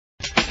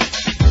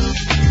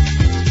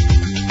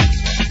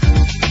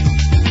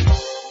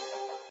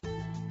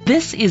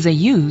This is a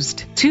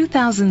used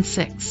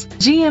 2006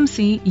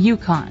 GMC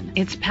Yukon.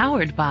 It's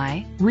powered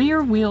by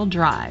rear-wheel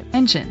drive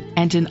engine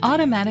and an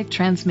automatic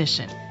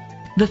transmission.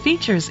 The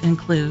features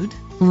include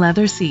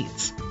leather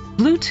seats,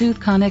 Bluetooth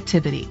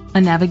connectivity,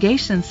 a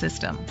navigation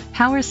system,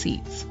 power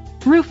seats,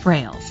 roof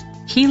rails,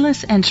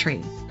 keyless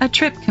entry, a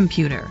trip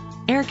computer,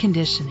 air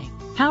conditioning,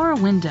 power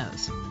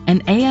windows,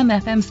 an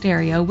AM/FM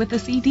stereo with a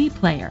CD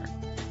player.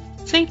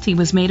 Safety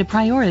was made a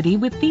priority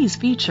with these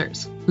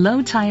features: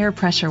 low tire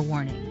pressure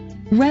warning.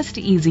 Rest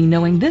easy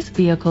knowing this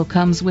vehicle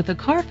comes with a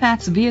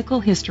Carfax Vehicle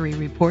History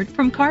Report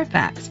from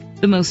Carfax,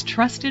 the most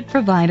trusted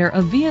provider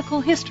of vehicle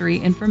history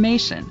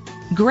information.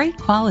 Great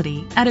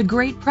quality at a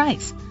great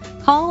price.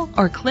 Call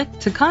or click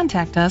to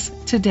contact us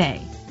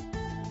today.